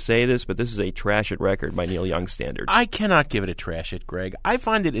pains me to say this, but this is a trash it record by Neil Young standards. I cannot give it a trash it, Greg. I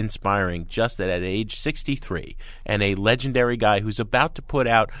find it inspiring just that at age 63, and a legendary guy who's about to put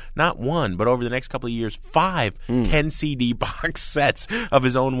out not one, but over the next couple of years, 5 10-CD box sets of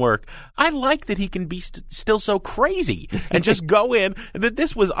his own work. I like that he can be still so crazy and just go in, and that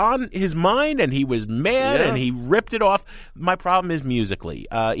this was on his mind, and he was mad, and he ripped it off. My problem is musically.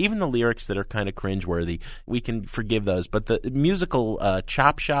 Even the lyrics that are kind of cringeworthy, we can forgive those, but the musical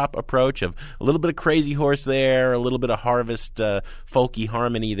chop shop approach of a little bit of Crazy Horse there, a little bit of Harvest folky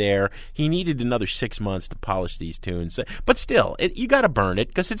harmony there, he needed another 6 months to polish these tunes. But still, you got to burn it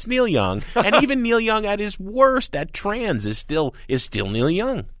because it's Neil Young, and even Neil Young at his worst, at trans, is still Neil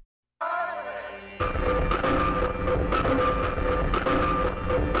Young.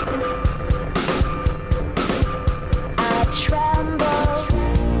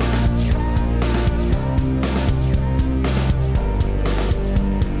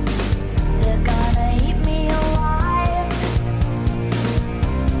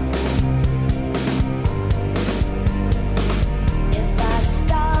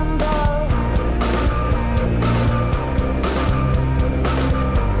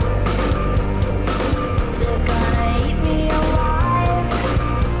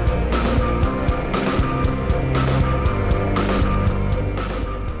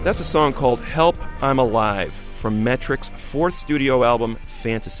 That's a song called Help, I'm Alive from Metric's 4th studio album,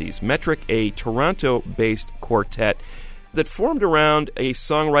 Fantasies. Metric, a Toronto-based quartet that formed around a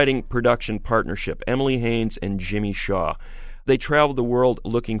songwriting production partnership, Emily Haines and Jimmy Shaw. They traveled the world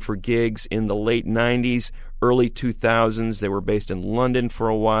looking for gigs in the late 90s, early 2000s. They were based in London for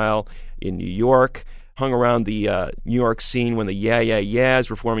a while, in New York, hung around the New York scene when the Yeah Yeah Yeahs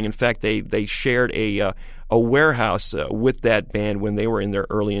were forming. In fact, they shared a warehouse with that band when they were in their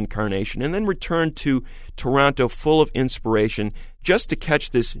early incarnation, and then returned to Toronto full of inspiration just to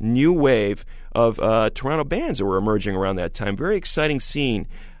catch this new wave of Toronto bands that were emerging around that time. Very exciting scene.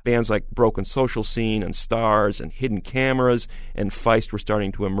 Bands like Broken Social Scene and Stars and Hidden Cameras and Feist were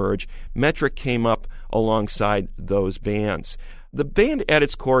starting to emerge. Metric came up alongside those bands. The band at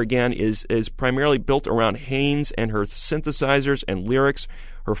its core, again, is primarily built around Haines and her synthesizers and lyrics.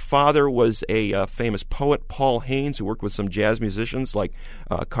 Her father was a famous poet, Paul Haines, who worked with some jazz musicians like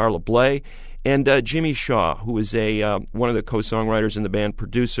Carla Bley, and Jimmy Shaw, who is one of the co-songwriters in the band,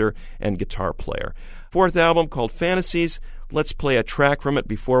 producer, and guitar player. 4th album called Fantasies. Let's play a track from it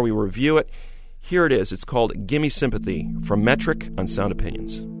before we review it. Here it is. It's called Gimme Sympathy from Metric on Sound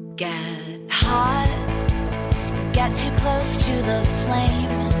Opinions. Get hot, get too close to the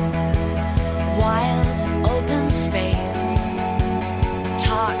flame, wild open space,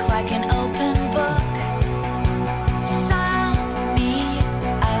 talk like an open book, sign me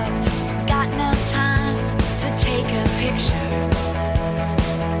up, got no time to take a picture,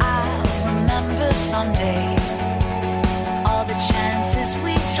 I'll remember someday all the chances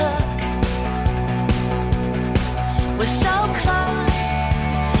we took, we're so close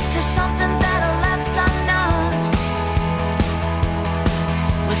to something better left unknown,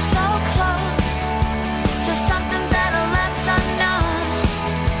 we're so close to something better left unknown,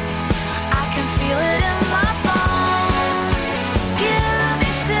 I can feel it in my bones, give me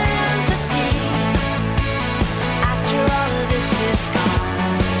sympathy, after all of this is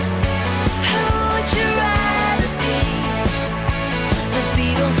gone, who would you rather be, the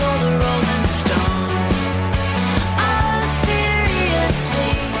Beatles or the Rolling Stones, oh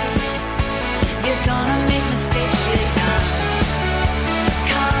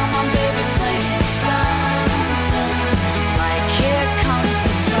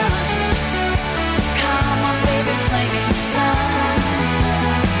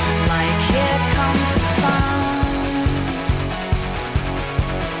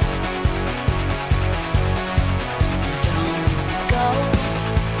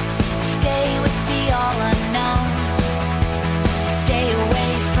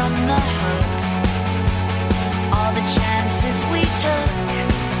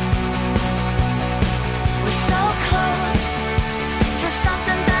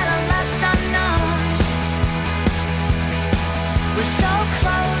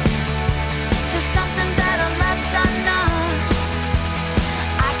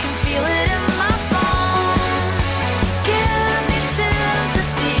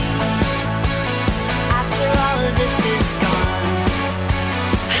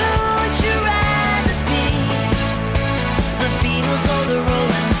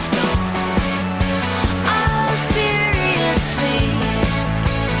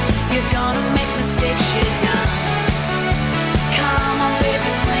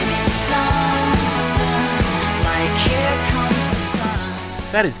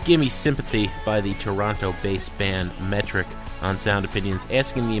That is Gimme Sympathy by the Toronto-based band Metric on Sound Opinions,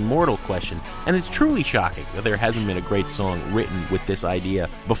 asking the immortal question. And it's truly shocking that there hasn't been a great song written with this idea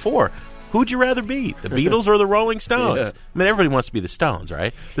before. Who'd you rather be, the Beatles or the Rolling Stones? Yeah. I mean, everybody wants to be the Stones,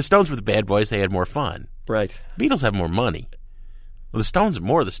 right? The Stones were the bad boys. They had more fun. Right. Beatles have more money. Well, the Stones are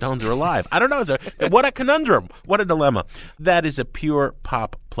more. The Stones are alive. I don't know. What a conundrum. What a dilemma. That is a pure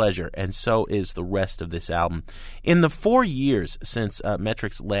pop pleasure, and so is the rest of this album. In the 4 years since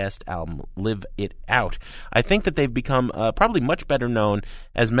Metric's last album, Live It Out, I think that they've become probably much better known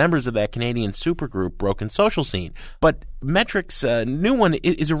as members of that Canadian supergroup Broken Social Scene. But Metric's new one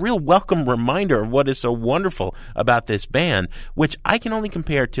is a real welcome reminder of what is so wonderful about this band, which I can only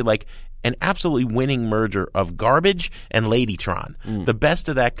compare to, like, an absolutely winning merger of Garbage and Ladytron. The best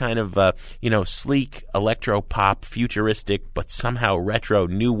of that kind of, sleek, electro-pop, futuristic, but somehow retro,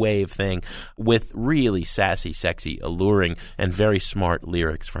 new wave thing with really sassy, sexy, alluring, and very smart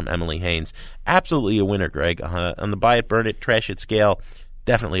lyrics from Emily Haines. Absolutely a winner, Greg. On the buy it, burn it, trash it scale,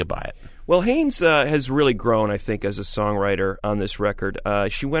 definitely a buy it. Well, Haines has really grown, I think, as a songwriter on this record.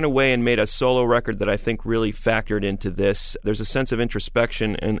 She went away and made a solo record that I think really factored into this. There's a sense of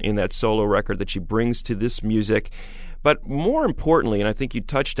introspection in that solo record that she brings to this music. But more importantly, and I think you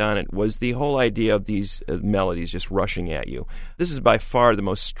touched on it, was the whole idea of these melodies just rushing at you. This is by far the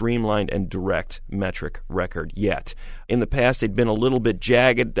most streamlined and direct Metric record yet. In the past, they'd been a little bit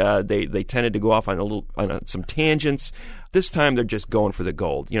jagged. They tended to go off on some tangents. This time, they're just going for the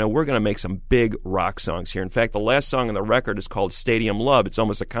gold. We're going to make some big rock songs here. In fact, the last song on the record is called Stadium Love. It's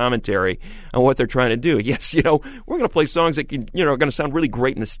almost a commentary on what they're trying to do. Yes, we're going to play songs that are going to sound really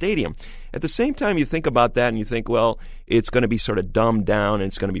great in the stadium. At the same time, you think about that and you think, well, it's going to be sort of dumbed down and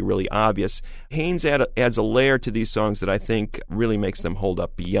it's going to be really obvious. Haines adds a layer to these songs that I think really makes them hold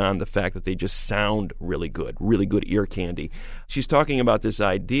up beyond the fact that they just sound really good ear candy. She's talking about this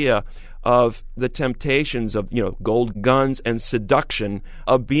idea of the temptations of, gold guns and seduction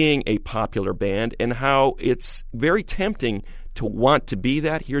of being a popular band and how it's very tempting to want to be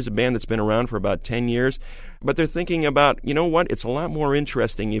that. Here's a band that's been around for about 10 years, but they're thinking about, it's a lot more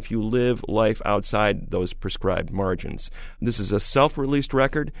interesting if you live life outside those prescribed margins. This is a self-released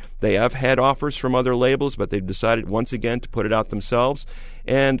record. They have had offers from other labels, but they've decided once again to put it out themselves,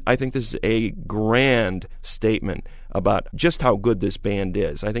 and I think this is a grand statement about just how good this band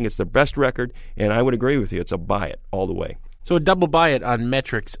is. I think it's their best record, and I would agree with you. It's a buy it all the way. So a double buy it on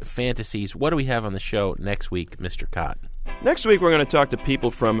Metric's Fantasies. What do we have on the show next week, Mr. Cott? Next week, we're going to talk to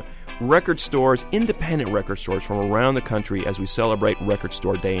people from record stores, independent record stores from around the country as we celebrate Record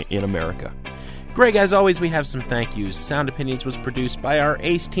Store Day in America. Greg, as always, we have some thank yous. Sound Opinions was produced by our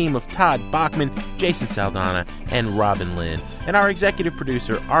ace team of Todd Bachman, Jason Saldana, and Robin Lynn. And our executive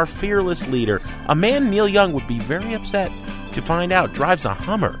producer, our fearless leader, a man Neil Young would be very upset to find out drives a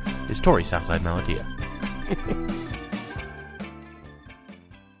Hummer, is Tori Southside Melodia.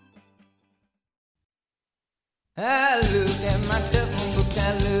 I look at my telephone book,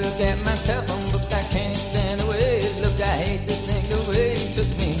 I look at my telephone book, I can't stand away. Look, I hate to think the way you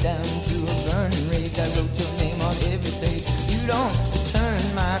took me down to a burning rage. I wrote your name on every page. You don't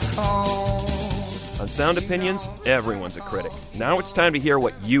return my call. On Sound Opinions, everyone's a critic. Now it's time to hear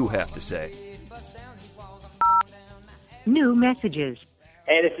what you have to say. New messages.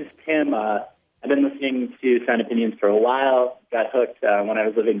 Hey, this is Tim. I've been listening to Sound Opinions for a while. Got hooked when I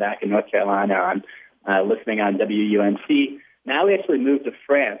was living back in North Carolina on listening on WUNC. Now we actually moved to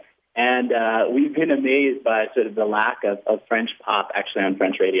France, and we've been amazed by sort of the lack of French pop actually on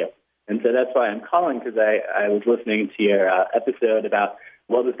French radio. And so that's why I'm calling, because I was listening to your episode about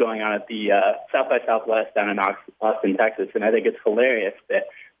what was going on at the South by Southwest down in Austin, Texas, and I think it's hilarious that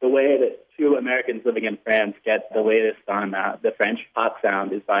the way that two Americans living in France get the latest on the French pop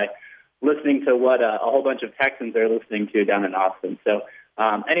sound is by listening to what a whole bunch of Texans are listening to down in Austin. So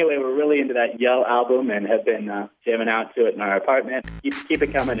anyway, we're really into that Yell album and have been jamming out to it in our apartment. Keep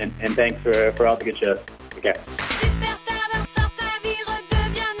it coming, and thanks for all the good shows. Okay.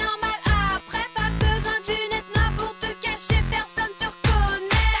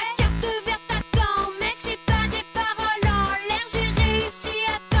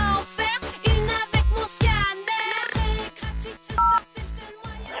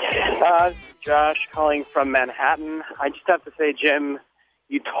 Josh calling from Manhattan. I just have to say, Jim,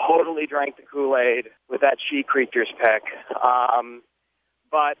 you totally drank the Kool-Aid with that She Creatures pick.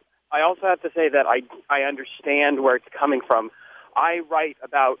 But I also have to say that I understand where it's coming from. I write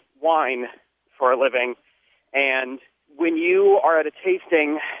about wine for a living, and when you are at a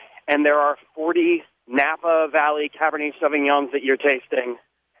tasting and there are 40 Napa Valley Cabernet Sauvignons that you're tasting,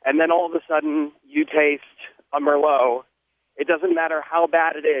 and then all of a sudden you taste a Merlot, It doesn't matter how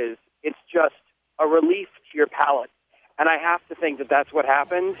bad it is. It's just a relief to your palate. And I have to think that that's what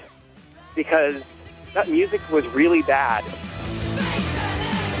happened because that music was really bad.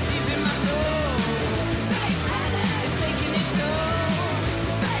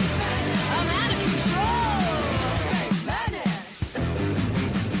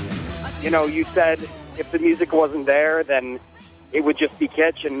 You know, you said if the music wasn't there, then it would just be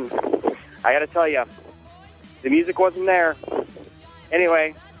kitsch, and I got to tell you, the music wasn't there.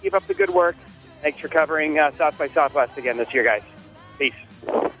 Anyway, keep up the good work. Thanks for covering South by Southwest again this year, guys. Peace.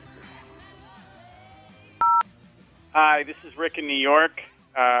 Hi, this is Rick in New York.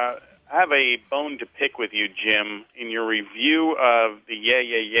 I have a bone to pick with you, Jim. In your review of the Yeah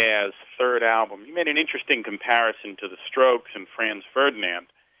Yeah Yeahs' third album, you made an interesting comparison to the Strokes and Franz Ferdinand.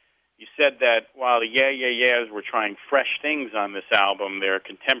 You said that while the Yeah Yeah Yeahs were trying fresh things on this album, their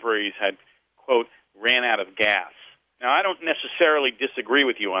contemporaries had, quote, ran out of gas. Now, I don't necessarily disagree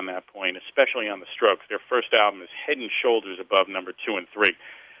with you on that point, especially on the Strokes. Their first album is head and shoulders above number 2 and 3.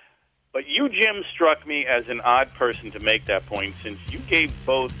 But you, Jim, struck me as an odd person to make that point, since you gave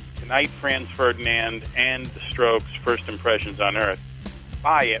both Tonight Franz Ferdinand and the Strokes' First Impressions on Earth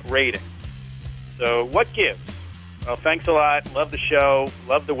buy-it rating. So what gives? Well, thanks a lot. Love the show.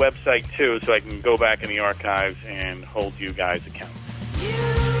 Love the website, too, so I can go back in the archives and hold you guys accountable.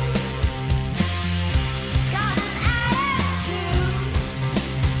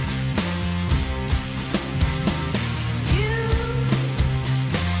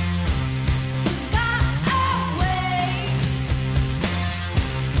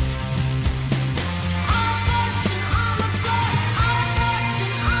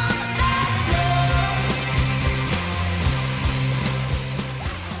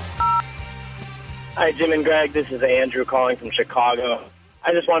 Hi, Jim and Greg. This is Andrew calling from Chicago.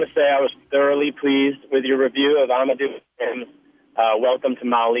 I just want to say I was thoroughly pleased with your review of Amadou and Welcome to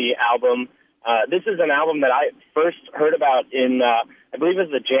Mali album. This is an album that I first heard about in, I believe it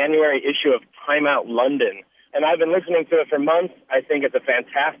was the January issue of Time Out London. And I've been listening to it for months. I think it's a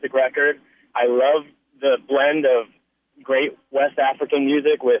fantastic record. I love the blend of great West African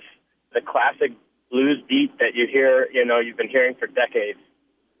music with the classic blues beat that you hear, you've been hearing for decades.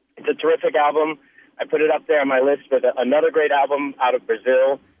 It's a terrific album. I put it up there on my list with another great album out of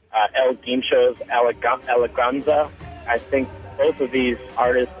Brazil, El Guincho's Eleganza. I think both of these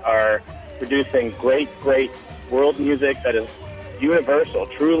artists are producing great world music that is universal,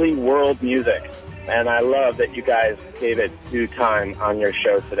 truly world music. And I love that you guys gave it due time on your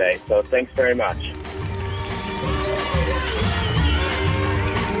show today. So thanks very much.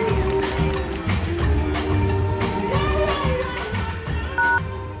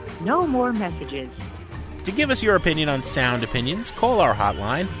 No more messages. To give us your opinion on Sound Opinions, call our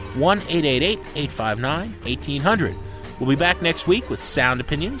hotline, 1-888-859-1800. We'll be back next week with Sound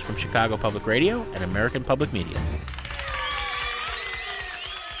Opinions from Chicago Public Radio and American Public Media.